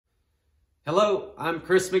Hello, I'm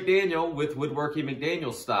Chris McDaniel with Woodworking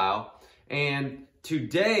McDaniel Style, and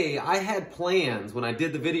today I had plans when I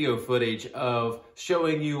did the video footage of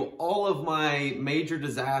showing you all of my major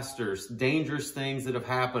disasters, dangerous things that have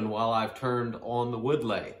happened while I've turned on the wood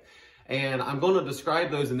lathe. And I'm going to describe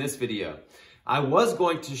those in this video. I was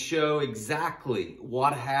going to show exactly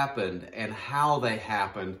what happened and how they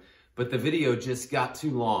happened, but the video just got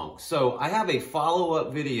too long. So I have a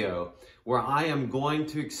follow-up video where I am going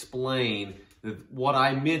to explain what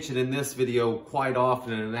I mentioned in this video quite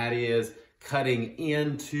often, and that is cutting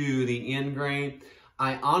into the end grain.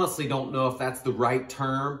 I honestly don't know if that's the right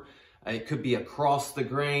term. It could be across the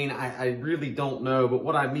grain. I really don't know, but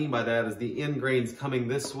what I mean by that is the end grain's coming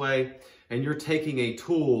this way, and you're taking a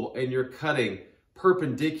tool and you're cutting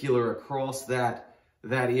perpendicular across that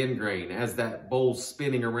end grain. As that bowl's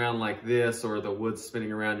spinning around like this, or the wood's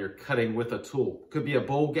spinning around, you're cutting with a tool. Could be a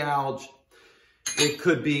bowl gouge. It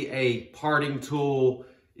could be a parting tool.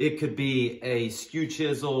 It could be a skew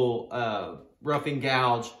chisel, roughing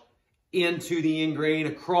gouge into the end grain,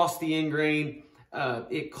 across the end grain.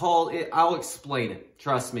 I'll explain it.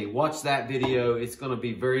 Trust me, watch that video. It's going to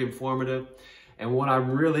be very informative. And what I'm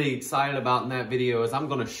really excited about in that video is I'm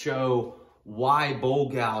going to show why bowl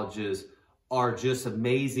gouges are just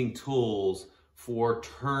amazing tools for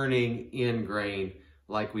turning end grain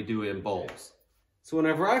like we do in bowls. So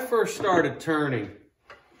whenever I first started turning,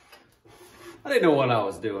 I didn't know what I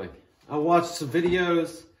was doing. I watched some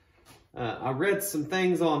videos, I read some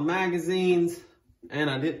things on magazines, and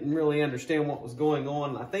I didn't really understand what was going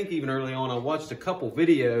on. I think even early on I watched a couple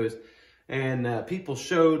videos and people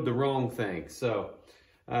showed the wrong thing. So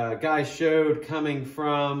guys showed coming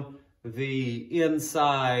from the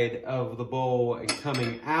inside of the bowl and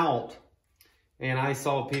coming out, and I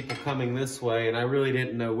saw people coming this way, and I really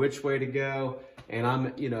didn't know which way to go. And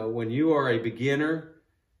when you are a beginner,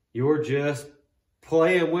 you're just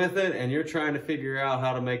playing with it and you're trying to figure out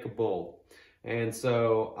how to make a bowl. And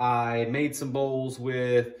so I made some bowls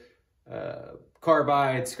with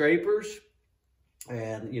carbide scrapers,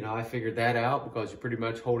 and I figured that out because you're pretty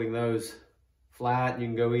much holding those flat. You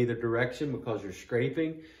can go either direction because you're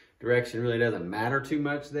scraping. Direction really doesn't matter too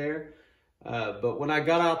much there. But when I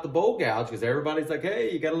got out the bowl gouge, because everybody's like,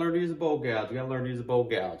 hey, you got to learn to use a bowl gouge. You got to learn to use a bowl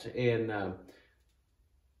gouge. And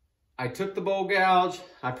I took the bowl gouge.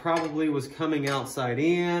 I probably was coming outside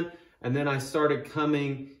in, and then I started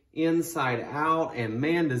coming inside out. And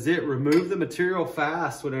man, does it remove the material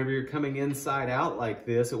fast whenever you're coming inside out like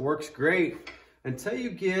this. It works great until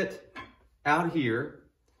you get out here.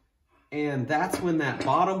 And that's when that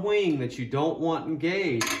bottom wing that you don't want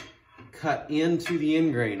engaged cut into the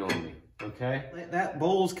end grain on me, okay? That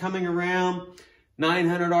bowl's coming around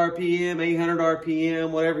 900 RPM, 800 RPM,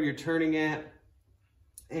 whatever you're turning at.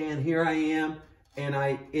 And here I am, and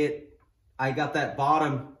I got that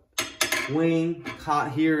bottom wing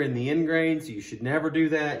caught here in the end grain, so you should never do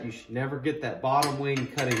that. You should never get that bottom wing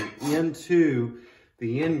cutting into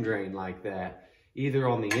the end grain like that. Either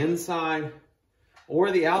on the inside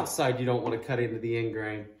or the outside, you don't want to cut into the end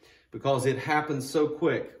grain because it happens so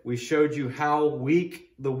quick. We showed you how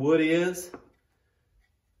weak the wood is.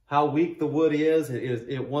 How weak the wood is.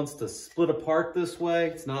 It wants to split apart this way.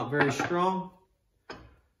 It's not very strong.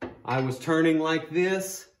 I was turning like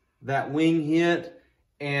this, that wing hit,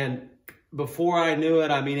 and before I knew it,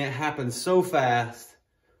 it happened so fast.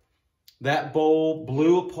 That bowl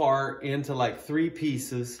blew apart into like 3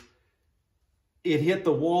 pieces. It hit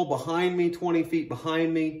the wall behind me, 20 feet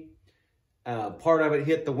behind me. Part of it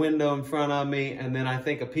hit the window in front of me, and then I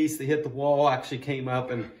think a piece that hit the wall actually came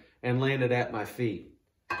up and landed at my feet.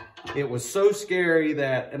 It was so scary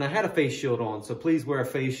and I had a face shield on, so please wear a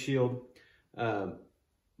face shield.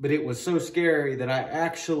 But it was so scary that I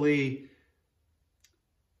actually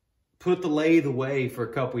put the lathe away for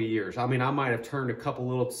a couple of years. I might have turned a couple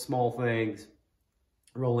little small things,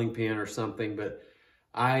 rolling pin or something, but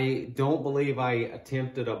I don't believe I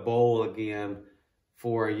attempted a bowl again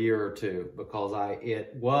for a year or two because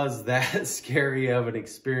it was that scary of an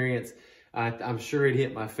experience. I'm sure it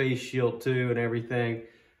hit my face shield too and everything.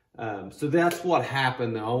 So that's what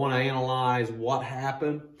happened though. I want to analyze what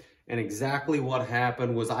happened. And exactly what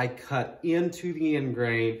happened was I cut into the end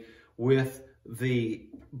grain with the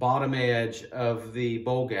bottom edge of the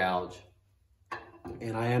bowl gouge.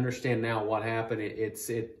 And I understand now what happened.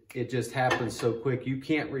 It just happened so quick, you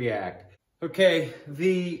can't react. Okay,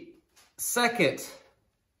 the second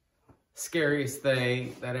scariest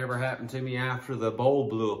thing that ever happened to me after the bowl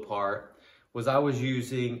blew apart was I was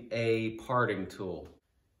using a parting tool.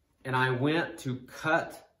 And I went to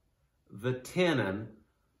cut the tenon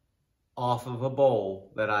off of a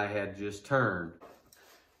bowl that I had just turned.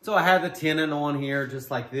 So I had the tenon on here just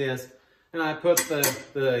like this, and I put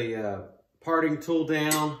the parting tool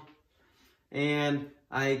down, and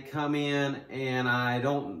I come in, and I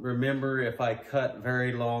don't remember if I cut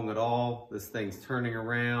very long at all. This thing's turning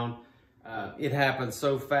around. It happened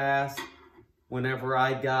so fast. Whenever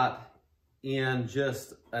I got in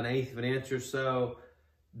just 1/8 of an inch or so,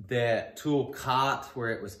 that tool caught where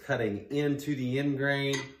it was cutting into the end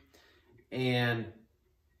grain, and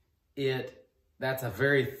that's a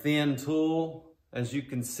very thin tool, as you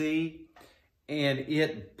can see, and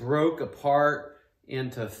it broke apart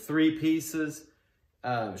into 3 pieces.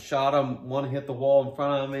 Shot them, one hit the wall in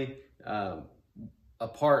front of me, a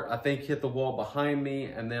part I think hit the wall behind me,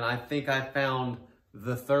 and then I think I found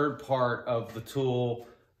the 3rd part of the tool,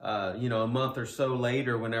 you know, a month or so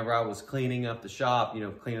later whenever I was cleaning up the shop, you know,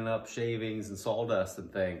 cleaning up shavings and sawdust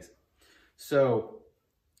and things. So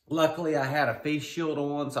luckily I had a face shield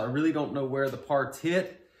on, so I really don't know where the parts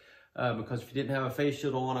hit, because if you didn't have a face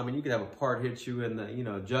shield on, I mean, you could have a part hit you in the, you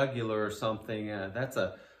know, jugular or something. That's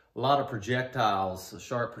a lot of projectiles,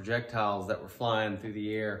 sharp projectiles that were flying through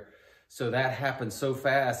the air. So that happened so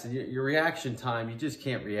fast, and your reaction time, you just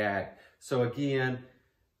can't react. So again,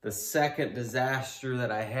 the second disaster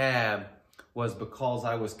that I had was because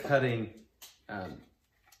I was cutting,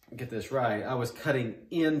 get this right, I was cutting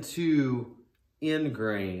into end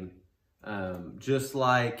grain, just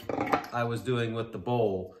like I was doing with the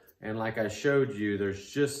bowl. And like I showed you, there's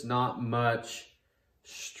just not much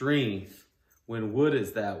strength when wood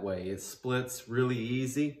is that way. It splits really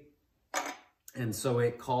easy, and so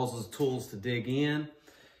it causes tools to dig in,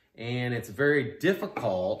 and it's very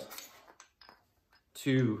difficult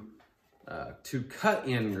to cut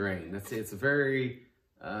end grain. It's very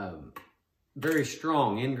very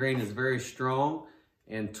strong. End grain is very strong,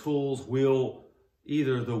 and tools will,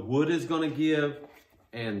 either the wood is going to give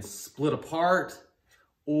and split apart,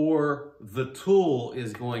 or the tool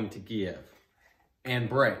is going to give and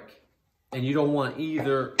break. And you don't want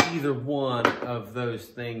either one of those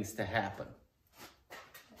things to happen.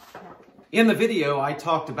 In the video, I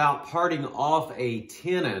talked about parting off a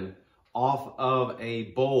tenon off of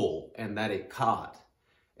a bowl and that it caught.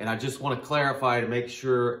 And I just want to clarify to make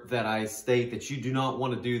sure that I state that you do not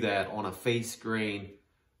want to do that on a face grain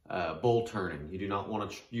bowl turning. You do not want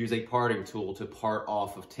to use a parting tool to part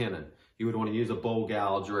off of tenon. You would want to use a bowl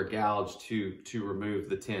gouge or a gouge to remove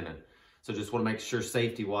the tenon. So just want to make sure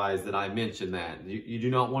safety-wise that I mention that. You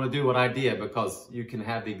do not want to do what I did, because you can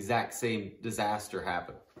have the exact same disaster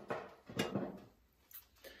happen.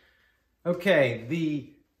 Okay,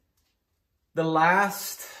 the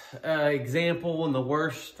last example and the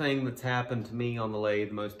worst thing that's happened to me on the lathe,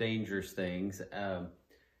 the most dangerous things,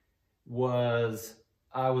 was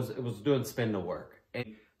I was doing spindle work.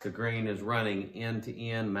 And the grain is running end to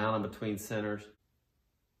end, mounted between centers.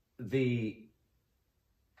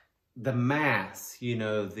 The mass, you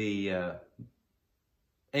know, the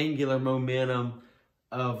angular momentum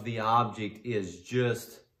of the object is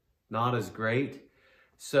just not as great.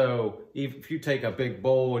 So if you take a big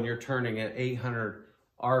bowl and you're turning at 800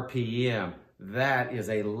 RPM, that is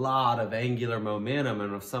a lot of angular momentum.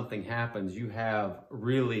 And if something happens, you have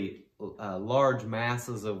really large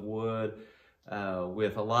masses of wood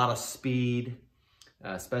with a lot of speed.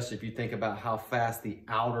 Especially if you think about how fast the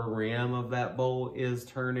outer rim of that bowl is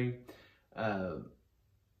turning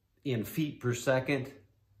in feet per second.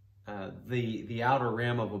 The outer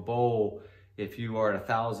rim of a bowl, if you are at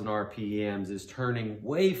 1,000 RPMs, is turning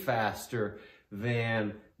way faster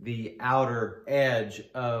than the outer edge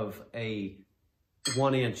of a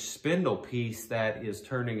 1-inch spindle piece that is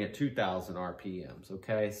turning at 2,000 RPMs,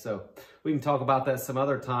 okay? So we can talk about that some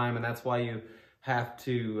other time, and that's why you have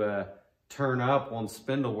to turn up on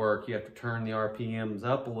spindle work. You have to turn the RPMs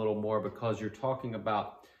up a little more, because you're talking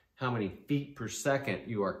about how many feet per second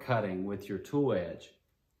you are cutting with your tool edge.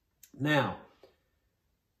 Now,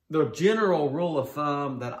 the general rule of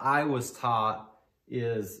thumb that I was taught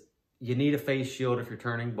is you need a face shield if you're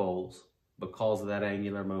turning bowls because of that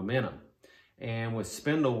angular momentum. And with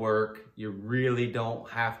spindle work, you really don't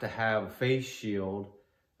have to have a face shield,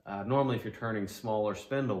 normally if you're turning smaller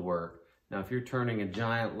spindle work. Now, if you're turning a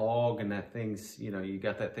giant log and that thing's, you know, you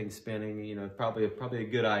got that thing spinning, you know, probably a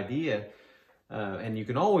good idea. And you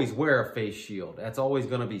can always wear a face shield. That's always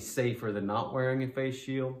going to be safer than not wearing a face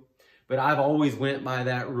shield. But I've always went by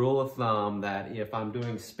that rule of thumb that if I'm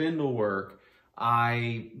doing spindle work,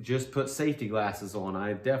 I just put safety glasses on.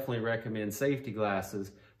 I definitely recommend safety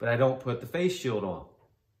glasses, but I don't put the face shield on.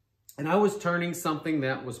 And I was turning something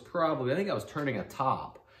that was probably, I think I was turning a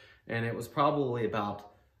top, and it was probably about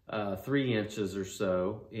 3 inches or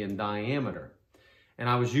so in diameter. And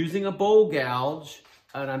I was using a bowl gouge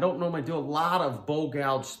and I don't normally do a lot of bowl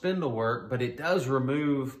gouge spindle work, but it does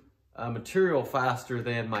remove material faster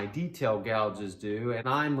than my detail gouges do. And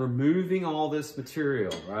I'm removing all this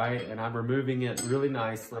material, right? And I'm removing it really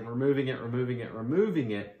nicely. I'm removing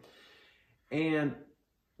it. And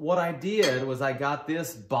what I did was I got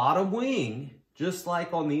this bottom wing, just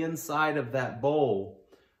like on the inside of that bowl,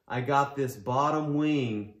 I got this bottom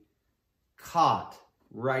wing caught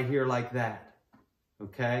right here like that,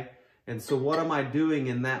 okay? And so what am I doing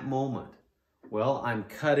in that moment? Well, I'm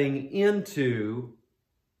cutting into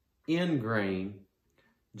end grain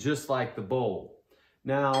just like the bowl.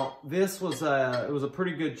 Now, this was it was a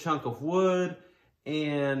pretty good chunk of wood,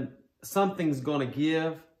 and something's gonna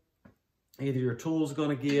give. Either your tool's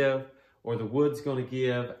gonna give or the wood's gonna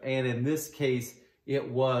give. And in this case, it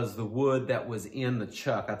was the wood that was in the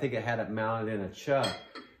chuck. I think it had it mounted in a chuck,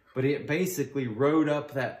 but it basically rode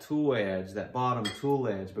up that tool edge, that bottom tool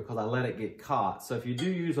edge, because I let it get caught. So if you do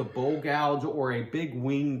use a bowl gouge or a big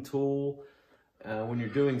wing tool, when you're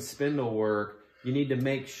doing spindle work, you need to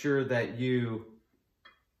make sure that you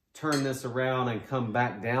turn this around and come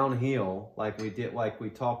back downhill like we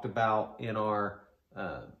talked about in our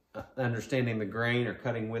understanding the grain or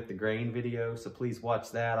cutting with the grain video. So please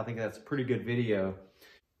watch that. I think that's a pretty good video.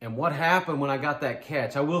 And what happened when I got that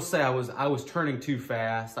catch, I will say I was turning too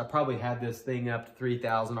fast. I probably had this thing up to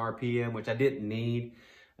 3,000 RPM, which I didn't need.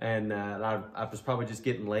 And I was probably just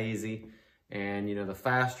getting lazy. And you know, the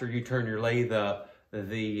faster you turn your lathe up,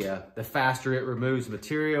 the faster it removes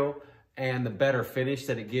material and the better finish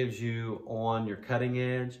that it gives you on your cutting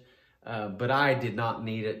edge. But I did not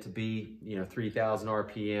need it to be, you know, 3,000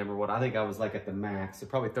 RPM or what. I think I was like at the max, so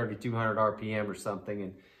probably 3,200 RPM or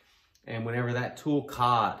something. And whenever that tool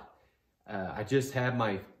caught, I just had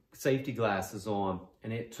my safety glasses on,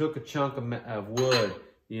 and it took a chunk of wood,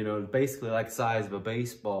 you know, basically like the size of a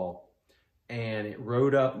baseball, and it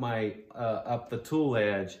rode up up the tool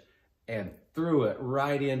edge and threw it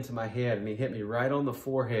right into my head, and it hit me right on the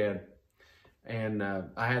forehead. And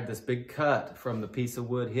I had this big cut from the piece of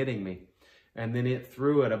wood hitting me. And then it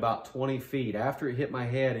threw it about 20 feet. After it hit my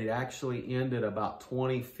head, it actually ended about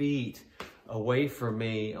 20 feet away from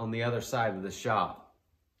me on the other side of the shop.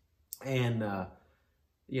 And,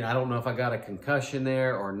 you know, I don't know if I got a concussion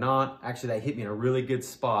there or not. Actually, that hit me in a really good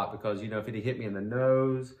spot because, you know, if it had hit me in the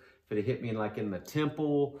nose, if it had hit me in the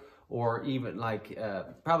temple, or even like,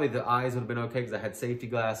 probably the eyes would have been okay because I had safety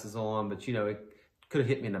glasses on, but, you know, it could have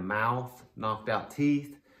hit me in the mouth, knocked out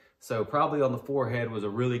teeth. So probably on the forehead was a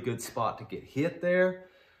really good spot to get hit there.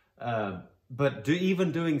 But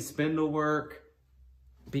even doing spindle work,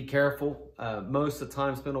 be careful. Most of the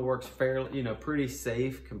time spindle work's fairly, you know, pretty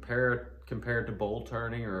safe compared to bowl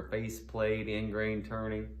turning or a face plate, end grain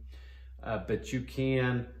turning. But you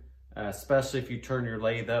can, especially if you turn your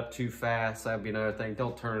lathe up too fast, that'd be another thing.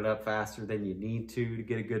 Don't turn it up faster than you need to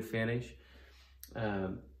get a good finish.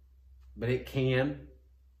 But it can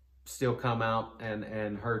still come out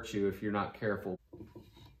and hurt you if you're not careful.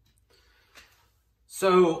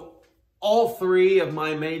 So all three of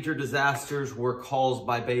my major disasters were caused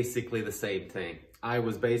by basically the same thing. I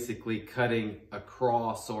was basically cutting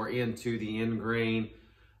across or into the end grain,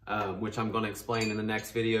 which I'm going to explain in the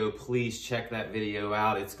next video. Please check that video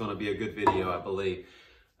out. It's going to be a good video, I believe.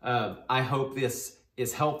 I hope this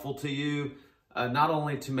is helpful to you, not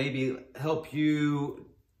only to maybe help you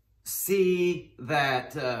see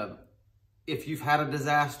that if you've had a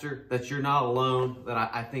disaster, that you're not alone, that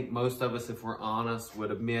I think most of us, if we're honest,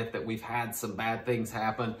 would admit that we've had some bad things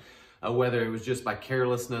happen, whether it was just by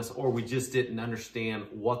carelessness or we just didn't understand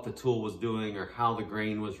what the tool was doing or how the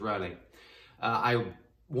grain was running. I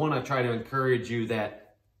want to try to encourage you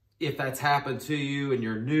that if that's happened to you and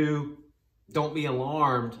you're new, don't be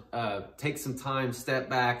alarmed. Take some time, step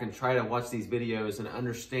back, and try to watch these videos and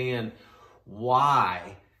understand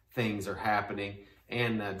why things are happening.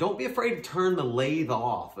 And don't be afraid to turn the lathe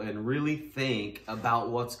off and really think about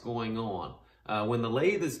what's going on. When the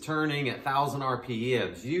lathe is turning at 1,000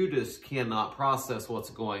 RPMs, you just cannot process what's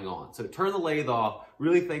going on. So turn the lathe off,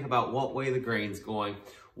 really think about what way the grain's going,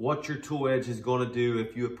 what your tool edge is going to do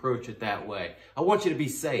if you approach it that way. I want you to be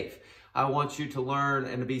safe. I want you to learn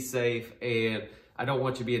and to be safe, and I don't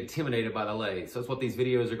want you to be intimidated by the lathe. So that's what these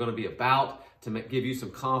videos are going to be about, to give you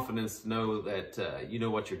some confidence to know that you know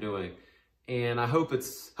what you're doing. And I hope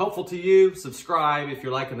it's helpful to you. Subscribe if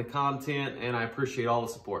you're liking the content, and I appreciate all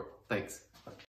the support. Thanks.